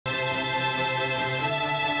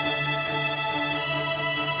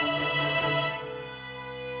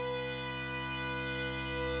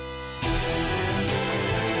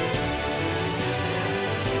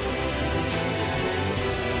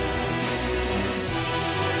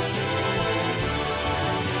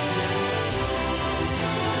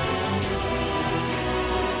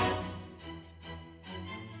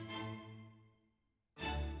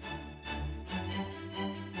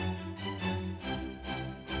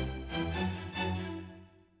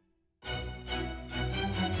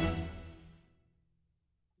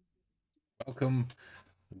Welcome,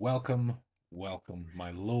 welcome, welcome,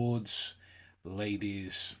 my lords,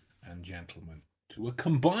 ladies, and gentlemen, to a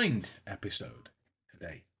combined episode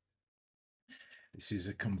today. This is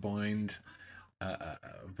a combined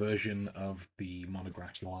version of the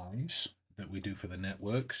Monographs Lives that we do for the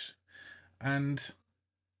networks and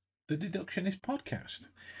the Deductionist podcast,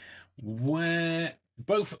 where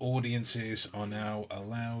both audiences are now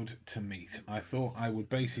allowed to meet. I thought I would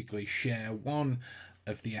basically share one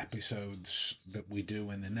of the episodes that we do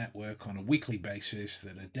in the network on a weekly basis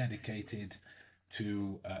that are dedicated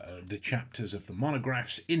to the chapters of the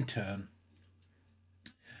monographs in turn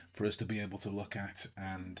for us to be able to look at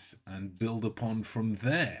and build upon from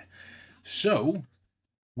there. So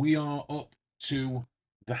we are up to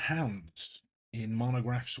the Hounds in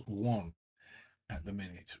Monographs 1 at the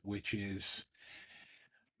minute, which is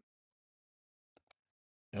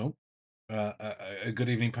oh, good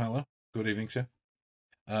evening, Paolo. Good evening, sir.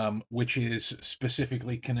 Which is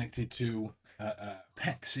specifically connected to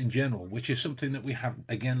pets in general, which is something that we have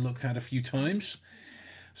again looked at a few times.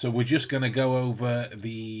 So we're just going to go over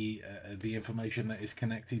the information that is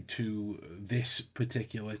connected to this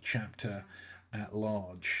particular chapter at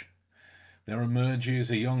large. There emerges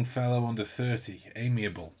a young fellow under 30,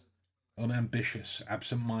 amiable, unambitious,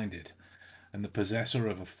 absent-minded, and the possessor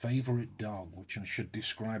of a favourite dog, which I should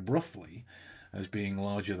describe roughly as being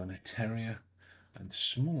larger than a terrier and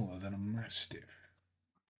smaller than a mastiff.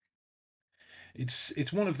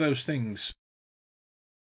 It's one of those things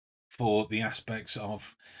for the aspects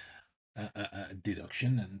of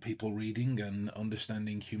deduction and people reading and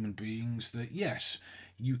understanding human beings that yes,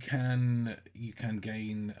 you can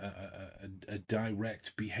gain a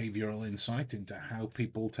direct behavioral insight into how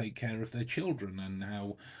people take care of their children and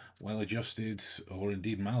how well adjusted or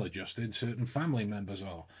indeed maladjusted certain family members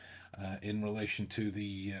are in relation to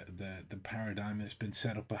the paradigm that's been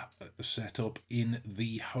set up in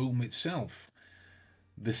the home itself.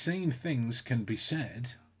 The same things can be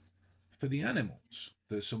said for the animals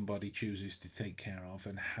that somebody chooses to take care of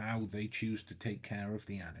and how they choose to take care of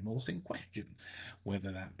the animals in question,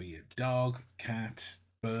 whether that be a dog, cat,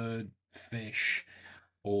 bird, fish,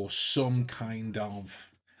 or some kind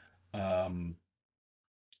of um,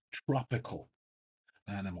 tropical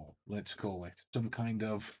animal, let's call it, some kind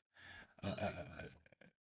of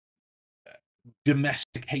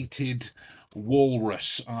domesticated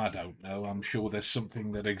walrus. I don't know. I'm sure there's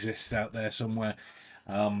something that exists out there somewhere.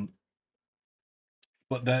 Um,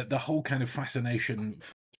 but the whole kind of fascination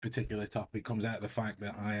for this particular topic comes out of the fact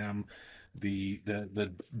that I am the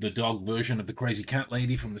dog version of the crazy cat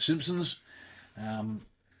lady from The Simpsons. Um,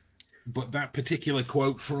 but that particular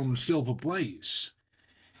quote from Silver Blaze: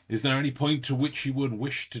 "Is there any point to which you would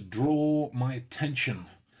wish to draw my attention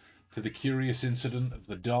to the curious incident of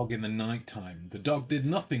the dog in the night time? The dog did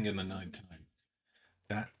nothing in the night time.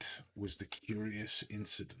 That was the curious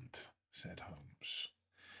incident," said Holmes.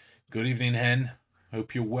 Good evening, Hen.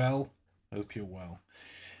 Hope you're well. Hope you're well.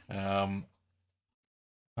 Um,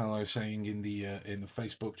 Hello, saying in the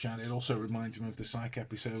Facebook chat, it also reminds him of the Psych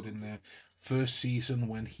episode in the first season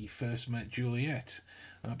when he first met Juliet.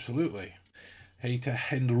 Absolutely. Hey to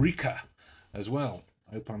Henrika as well.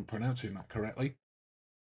 I hope I'm pronouncing that correctly.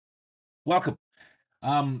 Welcome.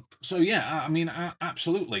 So yeah, I mean,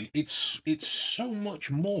 absolutely. It's so much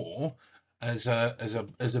more as a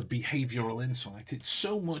behavioral insight. It's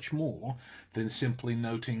so much more than simply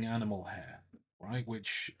noting animal hair, right?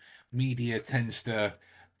 Which media tends to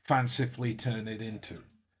fancifully turn it into.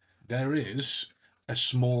 There is a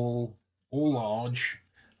small or large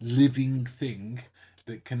living thing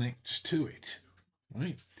that connects to it,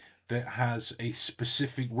 right? That has a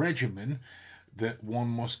specific regimen that one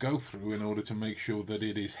must go through in order to make sure that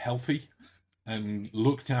it is healthy and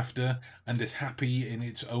looked after and as happy in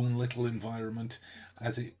its own little environment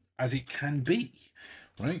as it can be,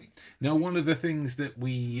 right? Now, one of the things that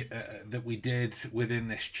we did within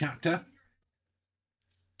this chapter,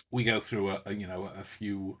 we go through a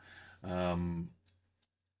few um,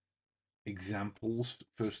 examples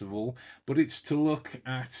first of all, but it's to look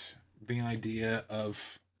at the idea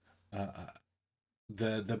of uh,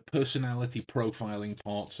 the personality profiling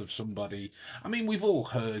parts of somebody. I mean, we've all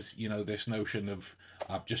heard, this notion of,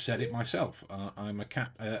 I've just said it myself, I'm a cat,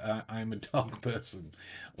 I'm a dog person,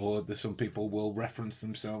 or some people will reference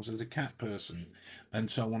themselves as a cat person, and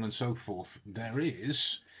so on and so forth. There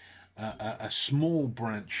is a small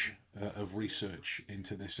branch of research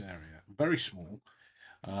into this area, very small,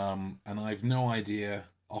 and I've no idea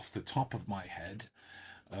off the top of my head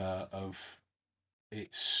of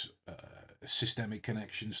its systemic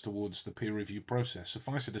connections towards the peer review process.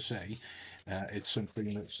 Suffice it to say, it's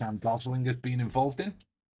something that Sam Gosling has been involved in.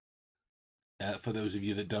 For those of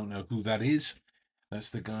you that don't know who that is, that's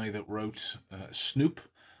the guy that wrote Snoop.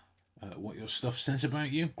 What Your Stuff Says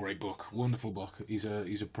About You. Great book, wonderful book. He's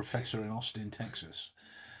a professor in Austin, Texas.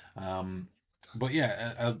 Um, but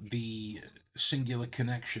yeah, the singular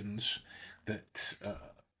connections that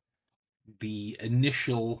the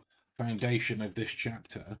initial foundation of this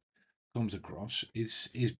chapter comes across is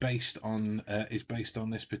based on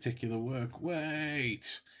this particular work.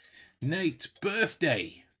 Wait, Nate's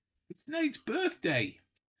birthday. It's Nate's birthday.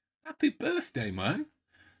 Happy birthday, man.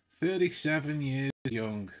 37 years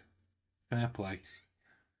young. Fair play.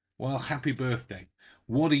 Well, happy birthday.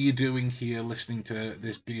 What are you doing here listening to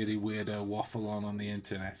this beardy weirdo waffle on the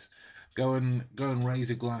internet? Go and raise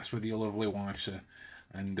a glass with your lovely wife, sir,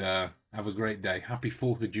 and have a great day. Happy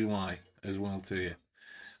 4th of July as well to you.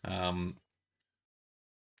 Um,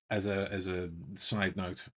 as a side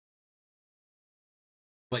note.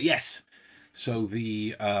 But yes, so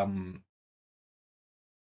the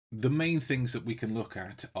main things that we can look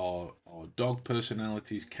at are dog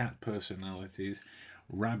personalities, cat personalities,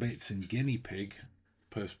 rabbits and guinea pig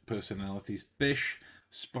personalities, fish,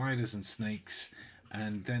 spiders and snakes,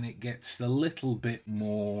 and then it gets a little bit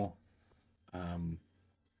more, um,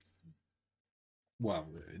 well,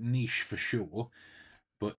 niche for sure,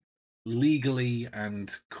 but legally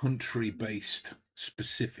and country based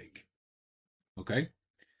specific. Okay,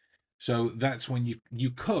 so that's when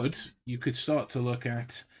you could start to look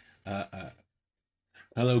at uh, uh,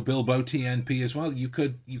 hello, Bilbo TNP as well. You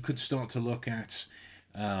could start to look at,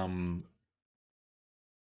 um,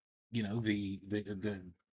 the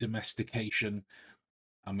domestication.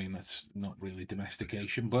 I mean, that's not really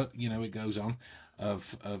domestication, but it goes on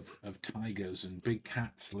of tigers and big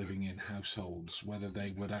cats living in households. Whether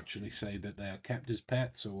they would actually say that they are kept as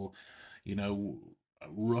pets, or you know,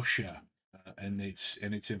 Russia and its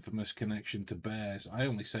infamous connection to bears. I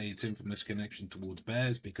only say its infamous connection towards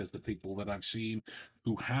bears because the people that I've seen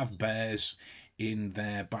who have bears in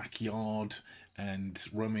their backyard and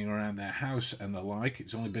roaming around their house and the like,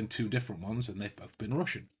 it's only been two different ones, and they've both been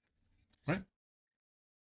Russian, right?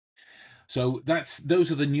 So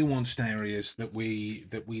those are the nuanced areas that we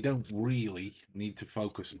don't really need to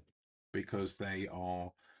focus on because they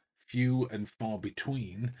are few and far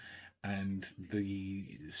between, and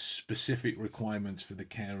the specific requirements for the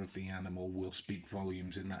care of the animal will speak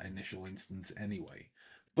volumes in that initial instance anyway.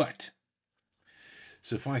 But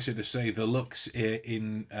suffice it to say, the looks of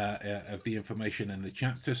the information in the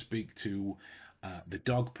chapter speak to the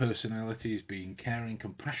dog personalities being caring,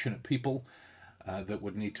 compassionate people that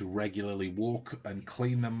would need to regularly walk and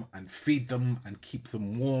clean them and feed them and keep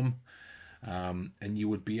them warm. And you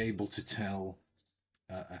would be able to tell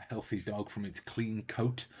a healthy dog from its clean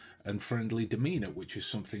coat and friendly demeanor, which is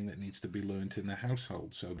something that needs to be learned in the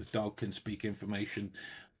household. So the dog can speak information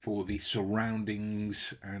for the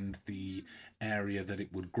surroundings and the area that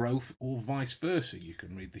it would growth, or vice versa. You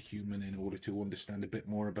can read the human in order to understand a bit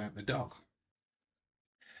more about the dog.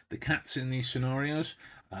 The cats in these scenarios,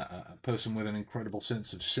 a person with an incredible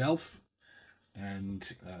sense of self,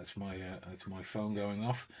 and that's my phone going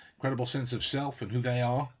off. Incredible sense of self and who they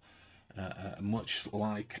are, much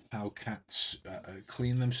like how cats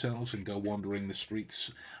clean themselves and go wandering the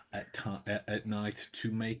streets at night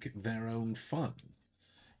to make their own fun.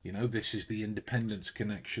 This is the independence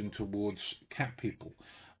connection towards cat people.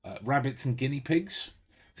 Rabbits and guinea pigs,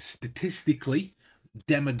 statistically,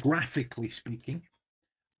 demographically speaking,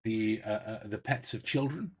 the pets of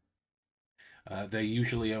children. They're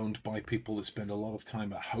usually owned by people that spend a lot of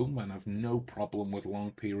time at home and have no problem with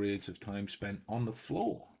long periods of time spent on the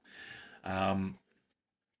floor. Um,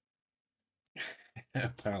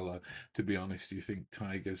 Paolo, to be honest, you think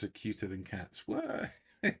tigers are cuter than cats? Well,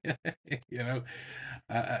 you know,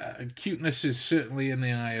 cuteness is certainly in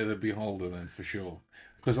the eye of the beholder, then for sure.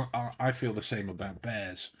 Because I feel the same about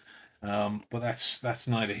bears, but that's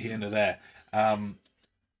neither here nor there. Um,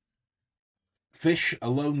 Fish, a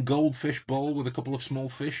lone goldfish bowl with a couple of small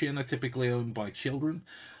fish in, are typically owned by children,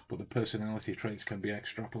 but the personality traits can be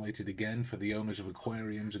extrapolated again for the owners of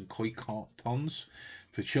aquariums and koi carp ponds.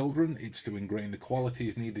 For children, it's to ingrain the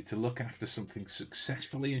qualities needed to look after something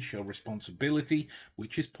successfully and show responsibility,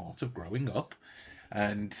 which is part of growing up.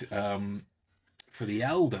 And for the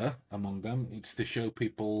elder among them, it's to show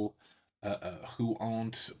people who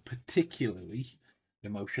aren't particularly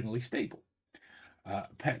emotionally stable.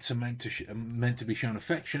 Pets are meant to be shown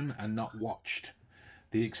affection and not watched.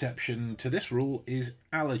 The exception to this rule is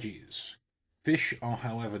allergies. Fish are,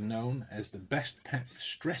 however, known as the best pet for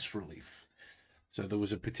stress relief. So there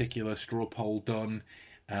was a particular straw poll done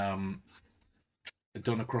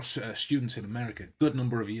across students in America a good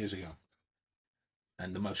number of years ago,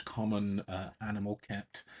 And the most common animal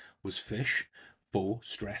kept was fish for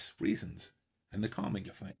stress reasons and the calming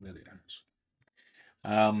effect that it has.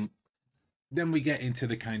 Then we get into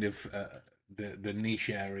the kind of the niche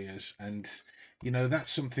areas, and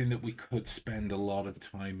that's something that we could spend a lot of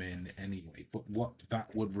time in anyway. But what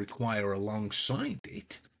that would require alongside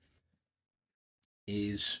it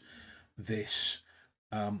is this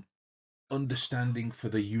um, understanding for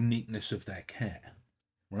the uniqueness of their care,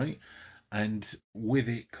 right? And with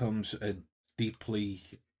it comes a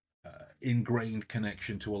deeply ingrained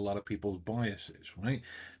connection to a lot of people's biases, right?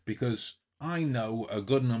 Because I know a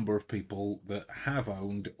good number of people that have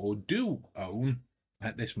owned or do own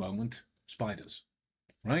at this moment spiders,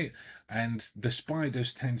 right? And the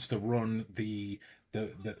spiders tends to run the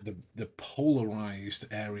polarized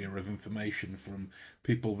area of information from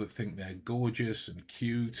people that think they're gorgeous and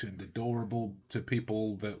cute and adorable to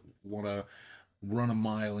people that want to run a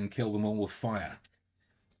mile and kill them all with fire.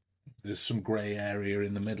 There's some grey area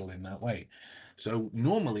in the middle in that way. So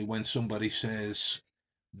normally when somebody says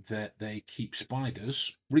that they keep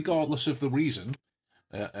spiders, regardless of the reason,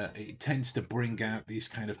 it tends to bring out these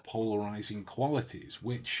kind of polarizing qualities,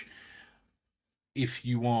 which if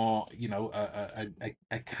you are,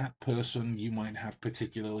 a cat person, you might have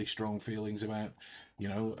particularly strong feelings about,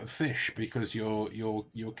 a fish because your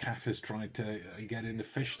cat has tried to get in the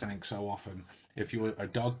fish tank so often. If you're a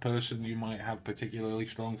dog person, you might have particularly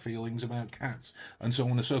strong feelings about cats, and so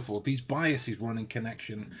on and so forth. These biases run in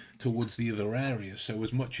connection towards the other areas. So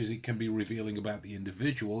as much as it can be revealing about the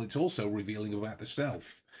individual, it's also revealing about the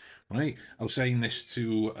self. Right? I was saying this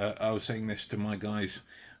to my guys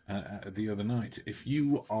the other night. If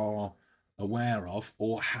you are aware of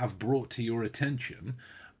or have brought to your attention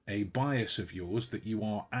a bias of yours that you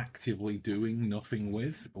are actively doing nothing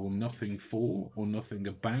with, or nothing for, or nothing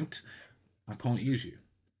about, I can't use you,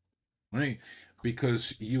 right?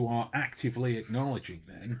 Because you are actively acknowledging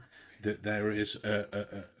then that there is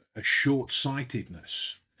a short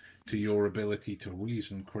sightedness to your ability to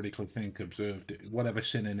reason, critically think, observe, whatever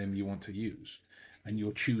synonym you want to use, and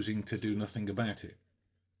you're choosing to do nothing about it.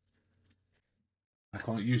 I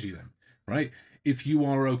can't use you then, right? If you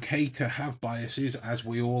are okay to have biases, as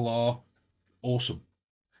we all are, awesome.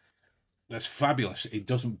 That's fabulous. It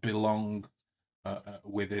doesn't belong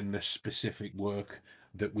within the specific work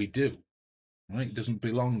that we do, right? It doesn't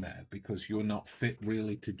belong there because you're not fit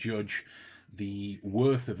really to judge the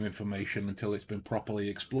worth of information until it's been properly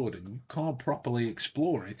explored. And you can't properly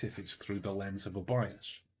explore it if it's through the lens of a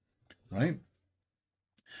bias, right?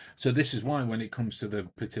 So this is why when it comes to the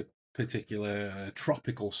particular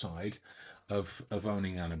tropical side of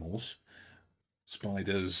owning animals,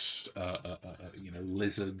 spiders,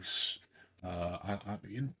 lizards,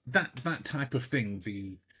 that type of thing,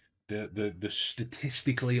 the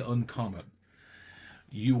statistically uncommon,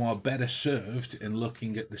 you are better served in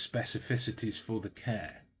looking at the specificities for the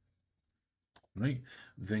care, right,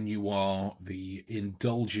 than you are the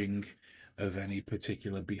indulging of any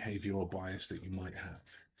particular behavioral bias that you might have,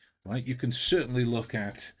 right? You can certainly look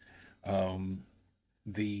at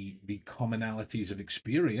the commonalities of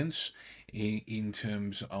experience in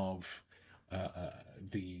terms of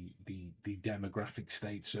the demographic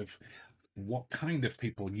states of what kind of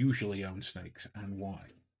people usually own snakes and why,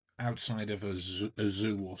 outside of a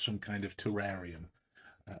zoo or some kind of terrarium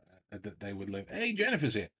that they would live. Hey,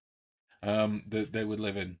 Jennifer's here. That they would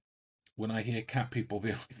live in. When I hear cat people, the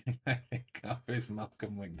only thing I think of is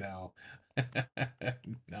Malcolm McDowell.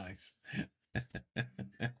 Nice.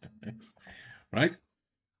 Right?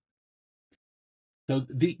 So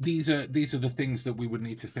these are the things that we would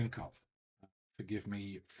need to think of. Forgive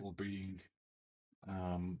me for being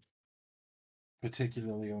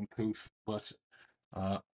particularly uncouth, but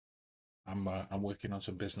uh, I'm working on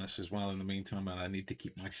some business as well in the meantime, and I need to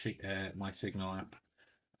keep my Signal app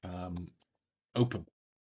open.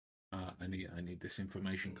 I need this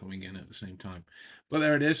information coming in at the same time. But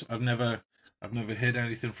there it is. I've never hid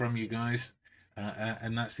anything from you guys,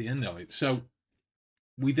 and that's the end of it. So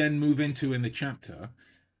we then move into in the chapter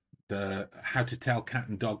the how to tell cat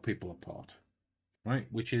and dog people apart, right?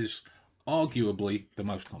 Which is arguably the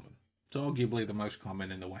most common. It's arguably the most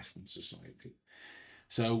common in the Western society.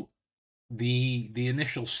 So the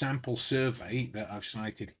initial sample survey that I've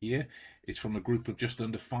cited here is from a group of just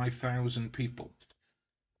under 5,000 people.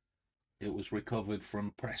 It was recovered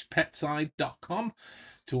from presspetside.com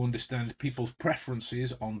to understand people's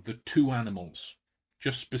preferences on the two animals,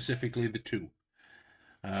 just specifically the two.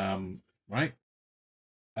 Right?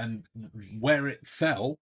 And where it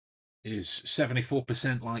fell is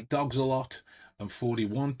 74% like dogs a lot and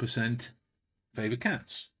 41% favour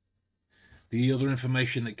cats. The other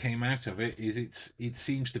information that came out of it is it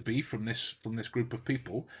seems to be from this group of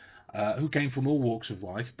people who came from all walks of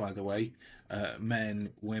life, by the way,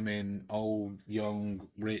 men, women, old, young,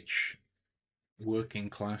 rich, working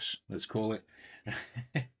class, let's call it.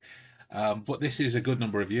 But this is a good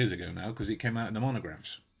number of years ago now because it came out in the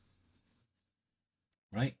Monographs,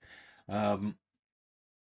 right? Um,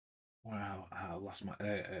 wow, I lost my.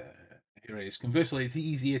 Here it is. Conversely, it's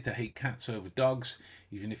easier to hate cats over dogs,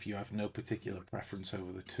 even if you have no particular preference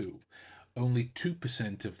over the two. Only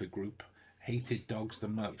 2% of the group hated dogs the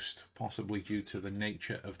most, possibly due to the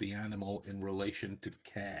nature of the animal in relation to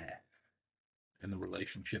care and the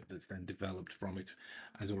relationship that's then developed from it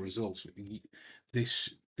as a result. This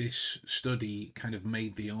study kind of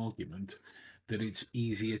made the argument that it's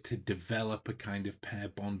easier to develop a kind of pair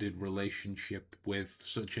bonded relationship with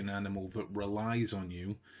such an animal that relies on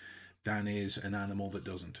you than is an animal that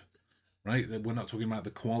doesn't. Right? We're not talking about the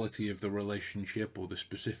quality of the relationship or the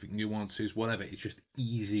specific nuances, whatever. It's just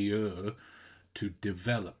easier to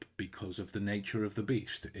develop because of the nature of the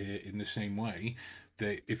beast. In the same way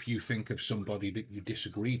that if you think of somebody that you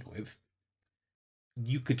disagreed with,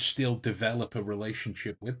 you could still develop a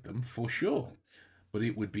relationship with them for sure. But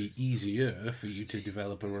it would be easier for you to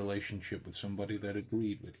develop a relationship with somebody that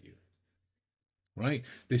agreed with you. Right?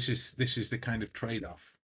 This is the kind of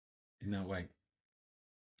trade-off in that way.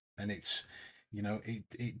 And it's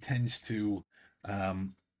it tends to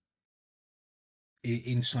um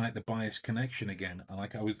incite the bias connection again.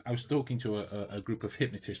 Like I was talking to a group of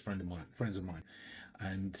hypnotist friends of mine,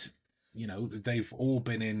 and they've all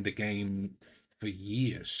been in the game for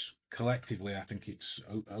years. Collectively, I think it's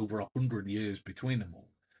over 100 years between them all.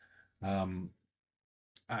 Um,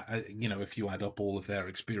 if you add up all of their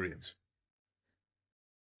experience,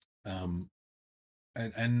 um,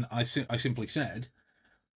 and I simply said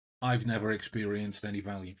I've never experienced any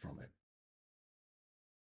value from it.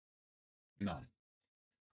 None.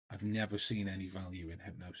 I've never seen any value in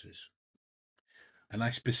hypnosis. And I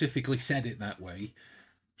specifically said it that way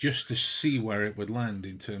just to see where it would land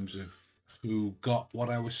in terms of who got what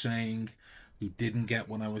I was saying, who didn't get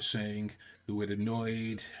what I was saying, who were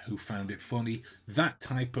annoyed, who found it funny, that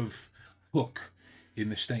type of hook in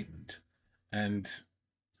the statement. And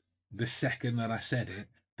the second that I said it,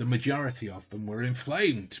 the majority of them were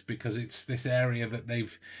inflamed because it's this area that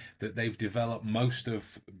they've developed most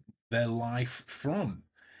of their life from.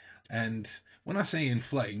 And when I say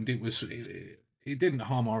inflamed, it didn't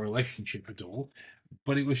harm our relationship at all,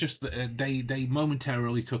 but it was just that they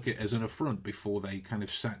momentarily took it as an affront before they kind of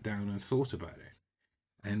sat down and thought about it.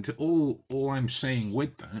 And all I'm saying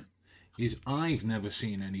with that is I've never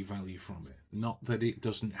seen any value from it. Not that it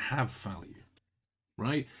doesn't have value,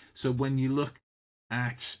 right? So when you look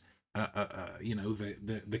at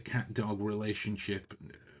the cat dog relationship,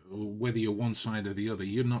 whether you're one side or the other,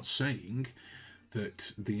 you're not saying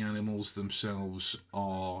that the animals themselves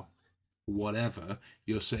are whatever.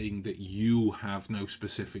 You're saying that you have no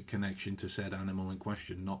specific connection to said animal in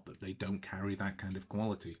question, not that they don't carry that kind of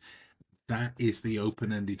quality. That is the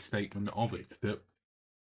open-ended statement of it, that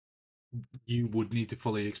you would need to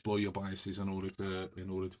fully explore your biases in order to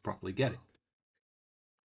properly get it.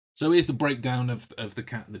 So here's the breakdown of the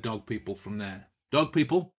cat and the dog people from there. Dog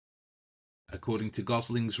people, according to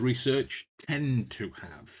Gosling's research, tend to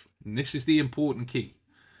have, and this is the important key.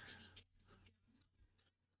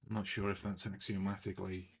 I'm not sure if that's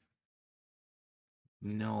axiomatically.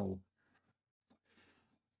 No.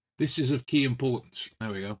 This is of key importance.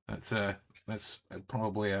 There we go. That's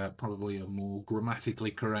probably a more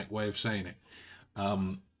grammatically correct way of saying it.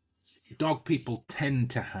 Um, Dog people tend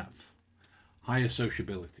to have higher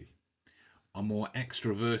sociability, are more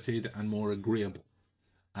extroverted and more agreeable,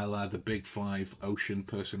 a la the Big Five Ocean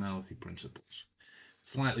personality principles.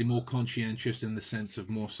 Slightly more conscientious in the sense of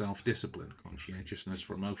more self-discipline, conscientiousness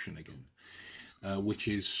from Ocean again, which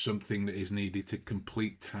is something that is needed to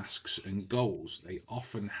complete tasks and goals. They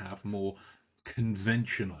often have more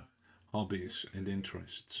conventional hobbies and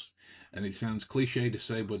interests. And it sounds cliche to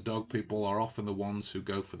say, but dog people are often the ones who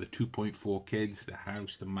go for the 2.4 kids, the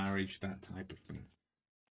house, the marriage, that type of thing.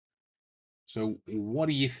 So, what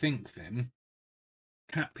do you think then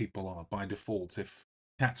cat people are by default if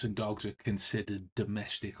cats and dogs are considered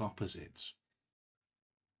domestic opposites?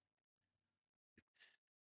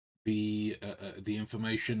 The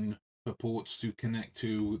information purports to connect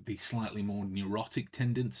to the slightly more neurotic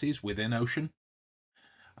tendencies within Ocean,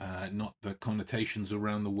 not the connotations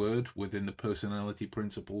around the word within the personality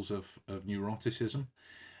principles of neuroticism.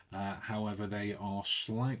 However, they are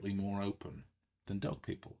slightly more open than dog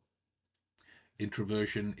people.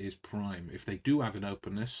 Introversion is prime. If they do have an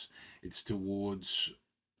openness, it's towards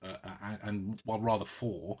and well, rather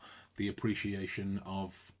for the appreciation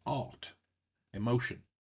of art, emotion,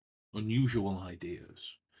 unusual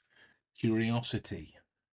ideas, curiosity,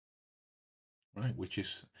 right? Which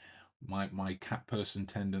is my cat person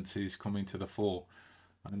tendencies coming to the fore.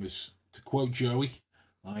 I'm as to quote Joey,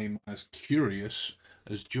 I'm as curious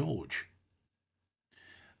as George.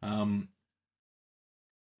 Um,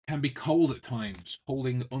 can be cold at times,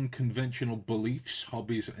 holding unconventional beliefs,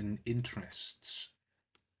 hobbies, and interests.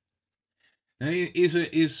 Now,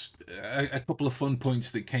 a couple of fun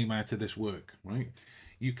points that came out of this work, right?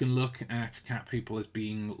 You can look at cat people as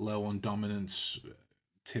being low on dominance,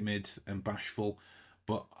 timid and bashful,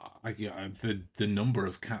 but yeah, the number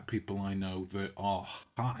of cat people I know that are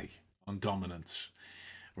high on dominance,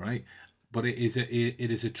 right? But it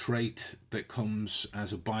is a trait that comes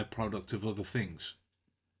as a byproduct of other things.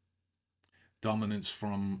 Dominance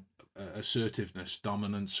from assertiveness,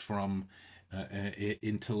 dominance from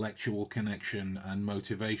intellectual connection and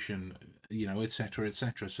motivation, etc.,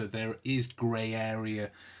 etc. So there is grey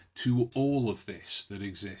area to all of this that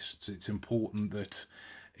exists. It's important that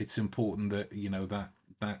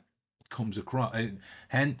that comes across.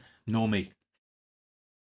 Hen, nor me,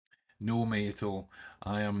 nor me at all.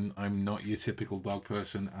 I'm not your typical dog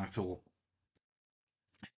person at all.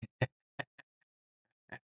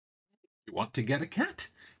 You want to get a cat?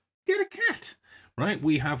 Get a cat. Right,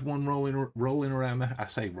 we have one rolling around the. I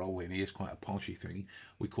say rolling. He is quite a poshy thing.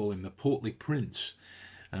 We call him the Portly Prince.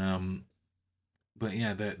 Um, but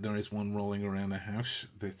yeah, there is one rolling around the house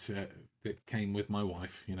that came with my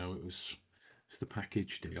wife. It's the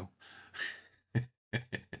package deal.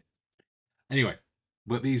 Anyway,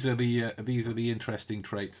 but these are the interesting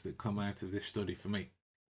traits that come out of this study for me.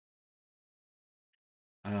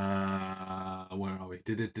 Where are we?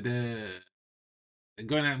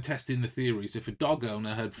 Going out and testing the theories. If a dog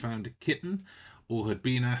owner had found a kitten or had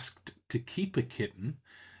been asked to keep a kitten,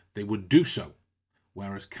 they would do so,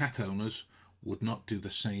 whereas cat owners would not do the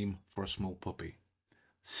same for a small puppy.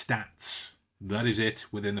 Stats. That is it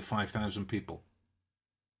within the 5,000 people.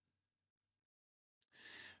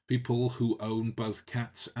 People who own both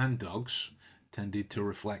cats and dogs tended to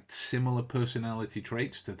reflect similar personality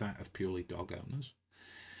traits to that of purely dog owners.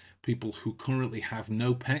 People who currently have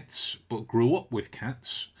no pets but grew up with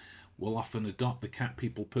cats will often adopt the cat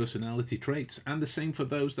people personality traits, and the same for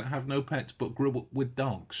those that have no pets but grew up with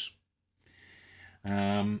dogs.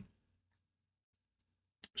 Um,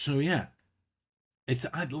 so yeah,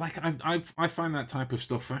 I find that type of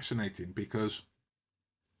stuff fascinating because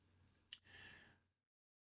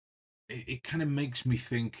it kind of makes me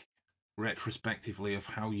think retrospectively of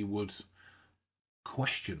how you would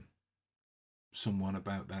question someone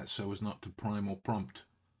about that so as not to prime or prompt.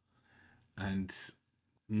 And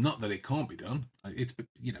not that it can't be done. It's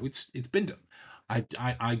been done.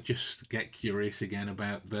 I just get curious again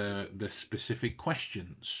about the specific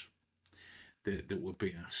questions that would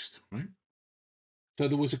be asked, right? So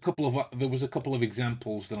there was a couple of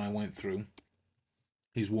examples that I went through.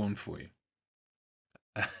 Here's one for you.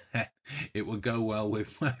 It would go well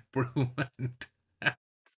with my broom and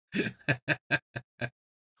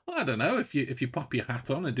well, I don't know if you pop your hat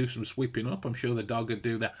on and do some sweeping up. I'm sure the dog would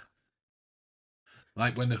do that.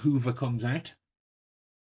 Like when the Hoover comes out.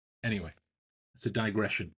 Anyway, it's a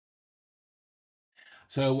digression.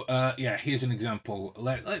 So, yeah, here's an example.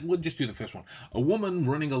 We'll just do the first one. A woman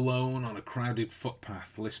running alone on a crowded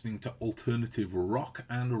footpath, listening to alternative rock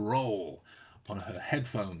and roll on her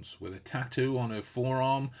headphones, with a tattoo on her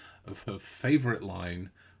forearm of her favourite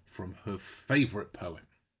line from her favourite poem.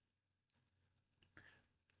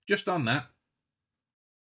 Just on that,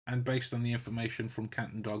 and based on the information from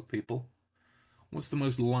cat and dog people, what's the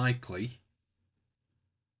most likely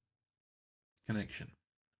connection?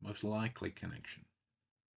 Most likely connection.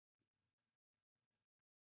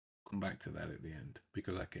 Come back to that at the end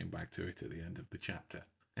because I came back to it at the end of the chapter.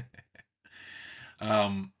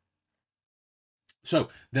 um, so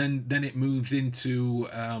then it moves into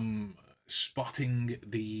spotting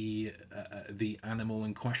the animal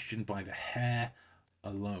in question by the hair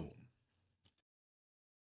alone.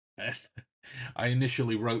 I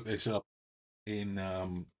initially wrote this up in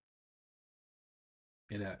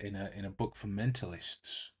in a book for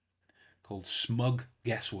mentalists called Smug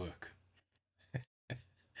Guesswork,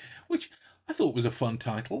 which I thought was a fun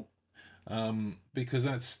title because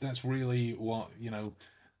that's really what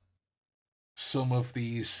some of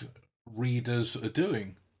these readers are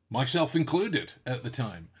doing, myself included at the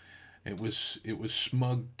time. It was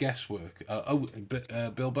smug guesswork.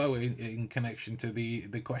 Bilbo, in connection to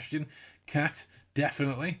the question, cat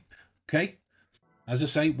definitely. Okay, as I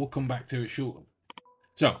say, we'll come back to it shortly.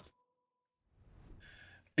 So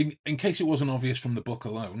in case it wasn't obvious from the book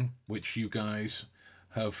alone, which you guys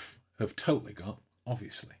have totally got,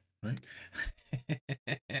 obviously, right?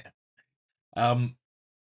 um,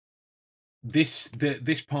 this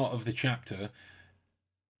part of the chapter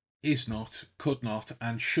is not, could not,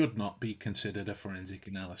 and should not be considered a forensic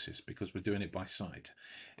analysis because we're doing it by sight.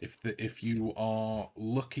 If you are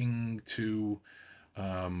looking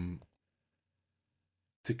um,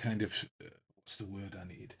 to kind of what's the word I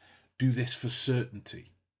need? Do this for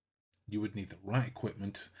certainty. You would need the right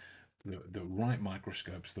equipment, the right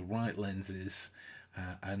microscopes, the right lenses,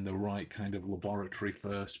 and the right kind of laboratory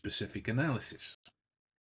for specific analysis.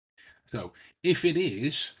 So, if it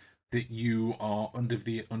is that you are under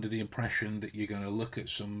the impression that you're going to look at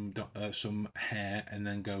some hair and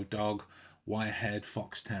then go dog, wire-haired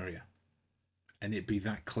fox terrier, and it be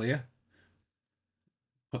that clear,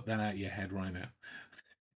 put that out of your head right now.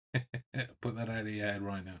 Put that out of your head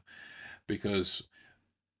right now, because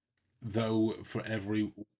though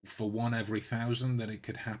for one every thousand that it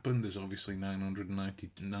could happen, there's obviously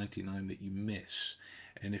 999 that you miss.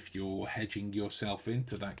 And if you're hedging yourself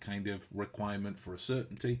into that kind of requirement for a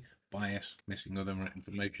certainty, bias, missing other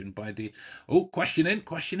information by the question in,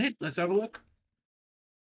 let's have a look.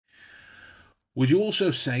 Would you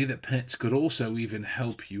also say that pets could also even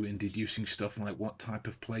help you in deducing stuff like what type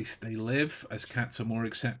of place they live, as cats are more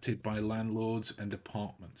accepted by landlords and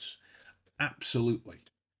apartments? Absolutely.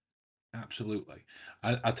 Absolutely.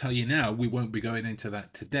 I'll tell you now, we won't be going into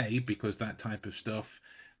that today because that type of stuff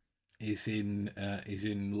is in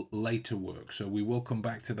later work. So we will come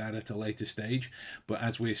back to that at a later stage. But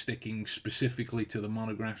as we're sticking specifically to the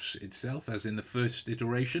monographs itself, as in the first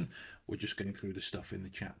iteration, we're just going through the stuff in the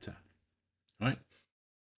chapter, right?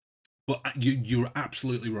 But you're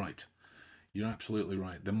absolutely right. You're absolutely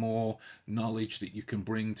right. The more knowledge that you can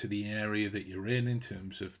bring to the area that you're in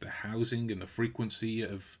terms of the housing and the frequency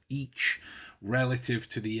of each relative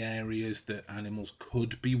to the areas that animals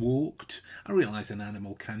could be walked. I realize an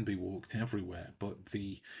animal can be walked everywhere, but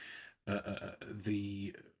the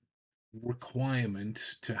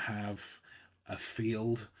requirement to have a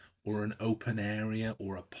field or an open area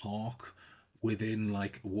or a park within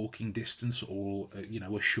like walking distance or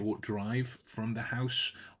a short drive from the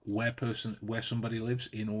house where somebody lives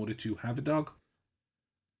in order to have a dog,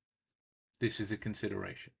 this is a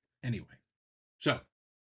consideration anyway. So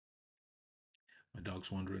my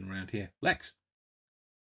dog's wandering around here. Lex,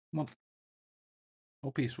 come on,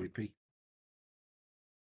 up here, sweet pea.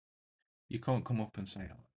 You can't come up and say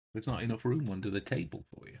hello. There's not enough room under the table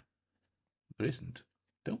for you. There isn't.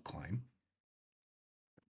 Don't climb.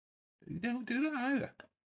 You don't do that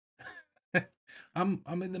either.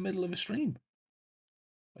 I'm in the middle of a stream.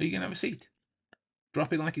 Are you gonna have a seat?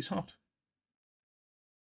 Drop it like it's hot.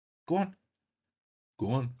 Go on. Go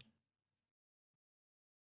on.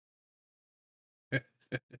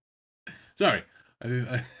 Sorry,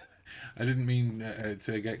 I didn't mean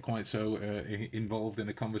to get quite so involved in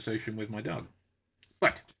a conversation with my dog.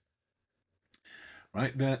 But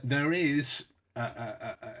right there is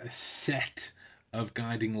a set of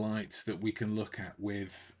guiding lights that we can look at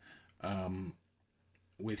um,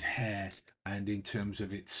 with hair and in terms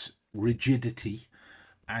of its rigidity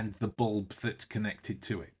and the bulb that's connected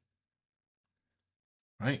to it.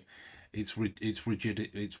 Right, its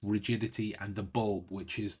rigidity and the bulb,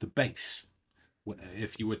 which is the base.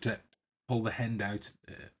 If you were to pull the hand out,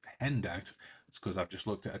 it's because I've just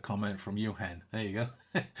looked at a comment from you, hen. There you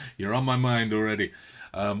go. You're on my mind already.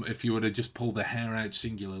 If you were to just pull the hair out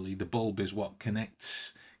singularly, the bulb is what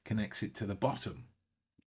connects it to the bottom.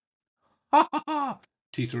 Ha ha ha!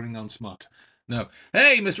 Teetering on smut. No.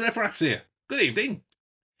 Hey, Miss Riffraff's here. Good evening.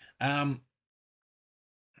 Um,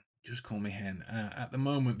 just call me hen. At the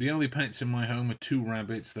moment, the only pets in my home are two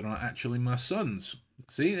rabbits that are actually my sons.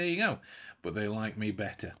 See, there you go. But they like me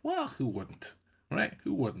better. Well, who wouldn't? Right?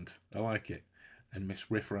 Who wouldn't? I like it. And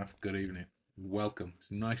Miss Riffraff, good evening. Welcome.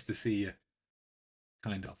 It's nice to see you.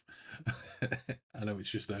 Kind of. I know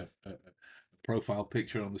it's just a profile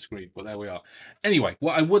picture on the screen, but there we are. Anyway,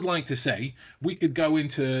 what I would like to say, we could go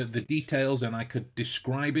into the details and I could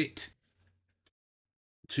describe it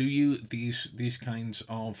to you, these kinds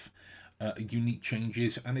of unique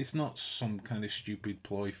changes, and it's not some kind of stupid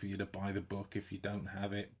ploy for you to buy the book if you don't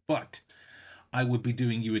have it, but I would be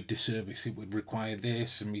doing you a disservice. It would require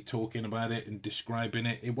this and me talking about it and describing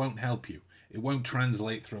it. It won't help you. It won't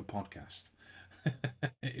translate through a podcast.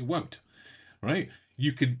 It won't. Right?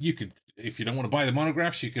 You could if you don't want to buy the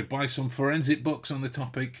monographs, you could buy some forensic books on the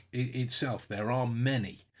topic itself. There are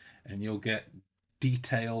many, and you'll get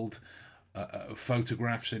detailed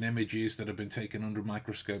photographs and images that have been taken under a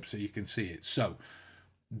microscope so you can see it. So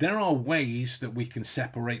There are ways that we can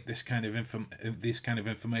separate this kind of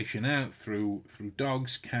information out through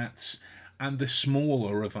dogs, cats, and the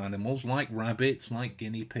smaller of animals like rabbits, like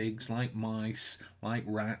guinea pigs, like mice, like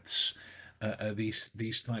rats,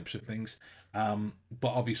 these types of things. But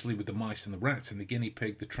obviously, with the mice and the rats and the guinea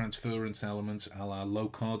pig, the transference elements, a la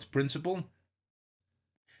Locard's principle,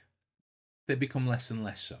 they become less and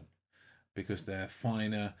less so because they're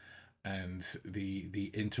finer, and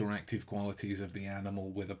the interactive qualities of the animal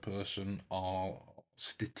with a person are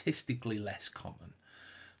statistically less common.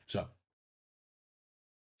 So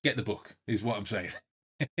get the book is what I'm saying.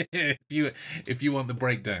 If you want the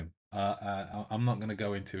breakdown, I'm not going to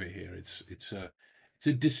go into it here. It's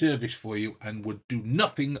a disservice for you and would do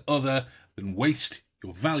nothing other than waste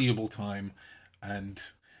your valuable time. And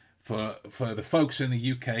for the folks in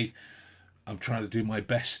the UK, I'm trying to do my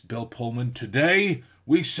best, Bill Pullman. Today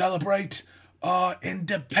we celebrate our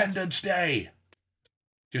Independence Day.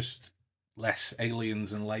 Just less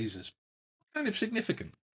aliens and lasers. Kind of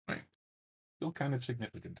significant, right? Still kind of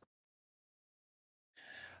significant.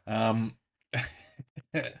 Um,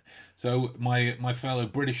 so my fellow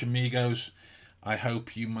British amigos, I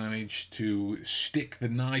hope you managed to stick the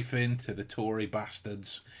knife into the Tory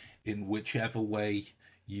bastards in whichever way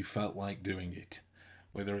you felt like doing it,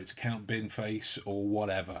 whether it's Count Binface or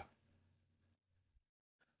whatever.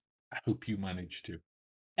 I hope you managed to.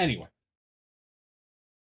 Anyway,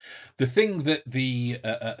 the thing that the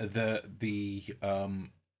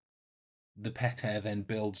pet hair then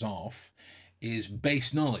builds off is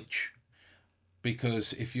base knowledge,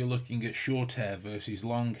 because if you're looking at short hair versus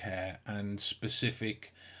long hair and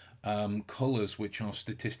specific colors which are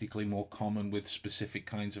statistically more common with specific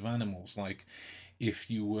kinds of animals, like if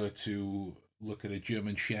you were to look at a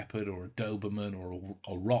German Shepherd or a Doberman or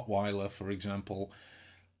a Rottweiler, for example,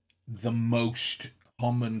 the most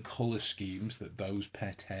common colour schemes that those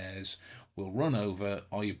pet hares will run over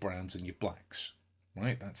are your browns and your blacks,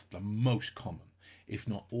 right? That's the most common, if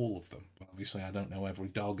not all of them. Obviously, I don't know every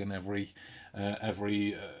dog and every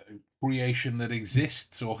creation that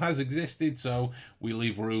exists or has existed, so we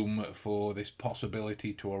leave room for this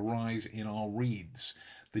possibility to arise in our reads.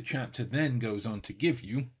 The chapter then goes on to give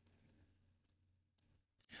you,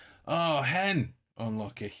 oh, hen,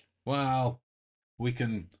 unlucky. Well, we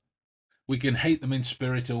can we can hate them in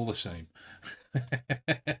spirit all the same.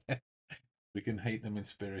 We can hate them in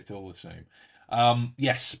spirit all the same.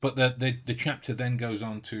 Yes, but the chapter then goes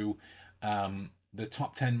on to the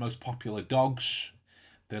top 10 most popular dogs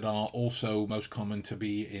that are also most common to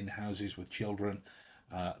be in houses with children,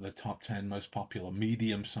 the top 10 most popular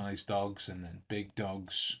medium sized dogs, and then big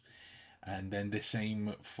dogs, and then the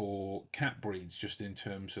same for cat breeds, just in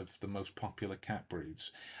terms of the most popular cat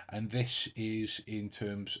breeds. And this is in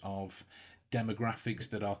terms of demographics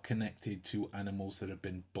that are connected to animals that have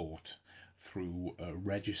been bought through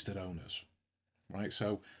registered owners, right?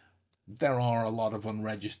 So there are a lot of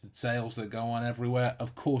unregistered sales that go on everywhere.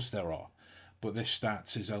 Of course there are, but this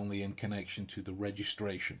stats is only in connection to the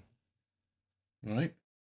registration, right?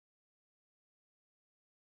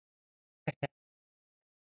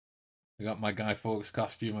 I got my Guy Fawkes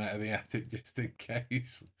costume out of the attic just in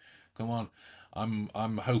case. Come on,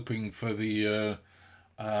 I'm hoping for the.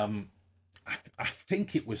 I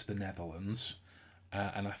think it was the Netherlands,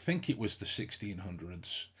 and I think it was the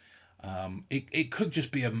 1600s. It could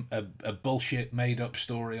just be a bullshit made up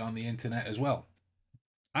story on the internet as well.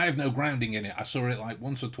 I have no grounding in it. I saw it like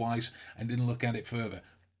once or twice and didn't look at it further.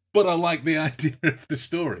 But I like the idea of the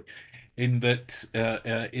story, in that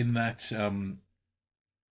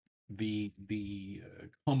the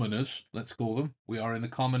commoners, let's call them. We are in the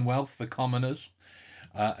Commonwealth, the commoners.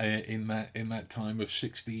 In that time of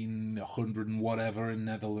 1600 and whatever in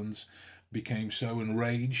Netherlands, became so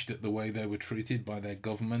enraged at the way they were treated by their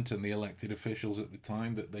government and the elected officials at the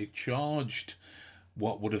time that they charged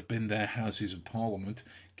what would have been their houses of parliament,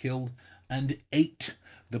 killed and ate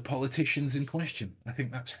the politicians in question. I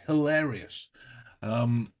think that's hilarious.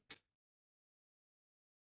 Um,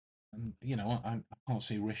 and you know, I can't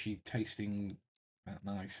see Rishi tasting that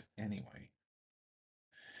nice anyway.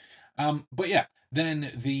 But yeah,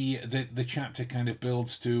 then the chapter kind of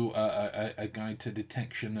builds to a guide to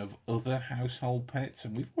detection of other household pets,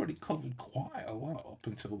 and we've already covered quite a lot up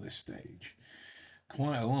until this stage,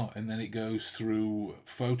 quite a lot, and then it goes through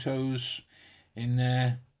photos in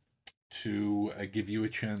there to give you a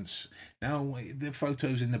chance. Now, the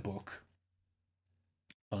photos in the book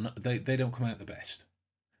are not, they don't come out the best,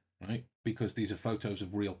 right? Because these are photos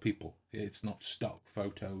of real people. It's not stock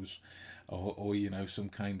photos or you know, some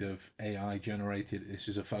kind of AI generated. This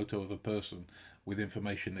is a photo of a person with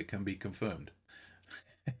information that can be confirmed,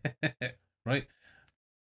 right?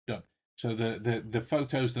 So the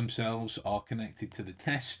photos themselves are connected to the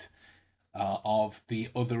test of the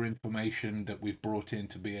other information that we've brought in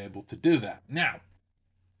to be able to do that. Now,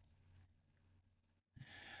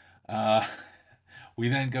 uh, we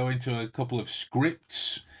then go into a couple of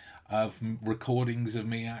scripts of recordings of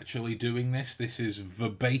me actually doing this. This is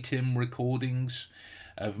verbatim recordings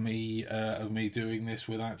of me doing this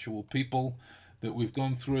with actual people that we've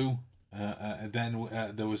gone through. Then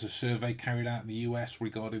there was a survey carried out in the US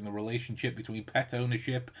regarding the relationship between pet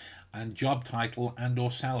ownership and job title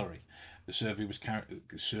and/or salary. The survey was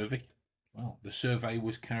the survey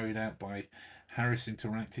was carried out by Harris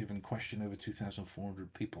Interactive and questioned over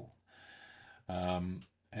 2,400 people. And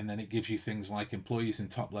then it gives you things like employees in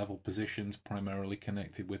top level positions primarily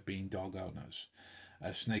connected with being dog owners.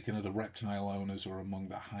 Snake and other reptile owners are among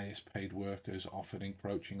the highest paid workers, often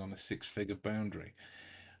encroaching on the six-figure boundary.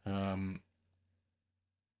 Oh,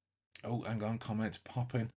 hang on, comments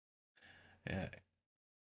popping. Yeah,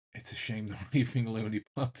 it's a shame the raving loony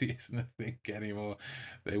party isn't a thing anymore.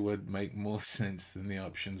 They would make more sense than the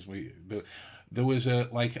options there was a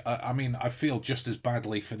I mean, I feel just as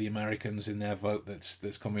badly for the Americans in their vote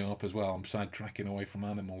that's coming up as well. I'm sidetracking away from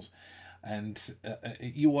animals, and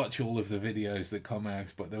you watch all of the videos that come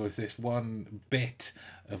out, but there was this one bit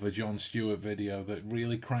of a Jon Stewart video that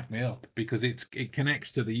really cracked me up because it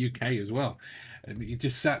connects to the UK as well, and he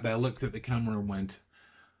just sat there, looked at the camera, and went,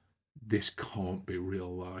 "This can't be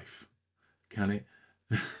real life, can it?"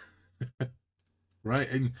 Right?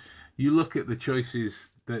 And you look at the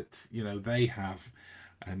choices that they have,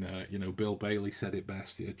 and Bill Bailey said it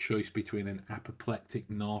best: a choice between an apoplectic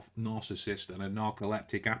narcissist and a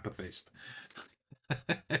narcoleptic apathist.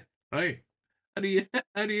 Right? How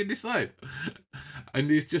do you decide?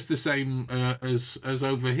 And it's just the same as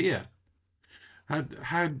over here.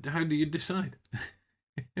 How do you decide?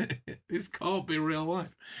 This can't be real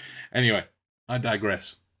life. Anyway, I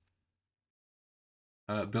digress.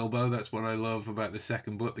 Bilbo, that's what I love about the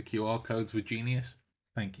second book. The QR codes were genius.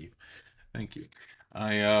 Thank you, thank you.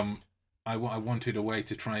 I wanted a way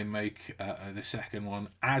to try and make the second one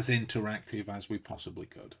as interactive as we possibly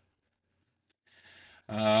could.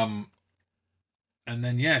 And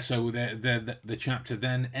then yeah, so the chapter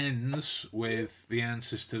then ends with the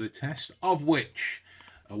answers to the test, of which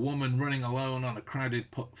a woman running alone on a crowded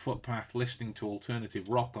footpath listening to alternative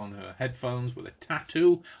rock on her headphones with a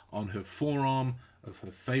tattoo on her forearm of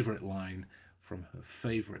her favourite line from her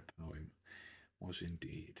favourite poem was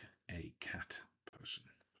indeed a cat person.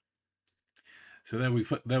 So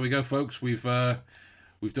there we go, folks. We've done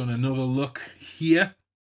another look here.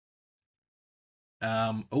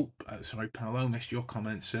 Sorry, Paolo, missed your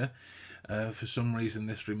comment, sir. For some reason,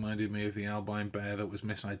 this reminded me of the albine bear that was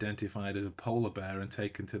misidentified as a polar bear and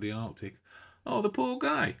taken to the Arctic. Oh, the poor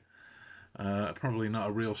guy. Probably not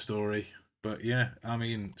a real story, but yeah, I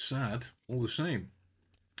mean, sad all the same.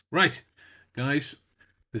 Right, guys,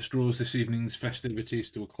 this draws this evening's festivities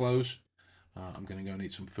to a close. I'm going to go and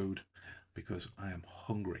eat some food because I am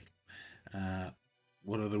hungry.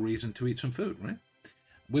 What other reason to eat some food, right?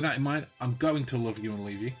 With that in mind, I'm going to love you and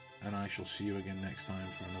leave you, and I shall see you again next time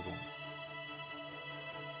for another one.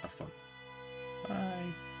 Have fun.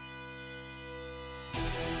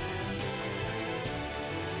 Bye.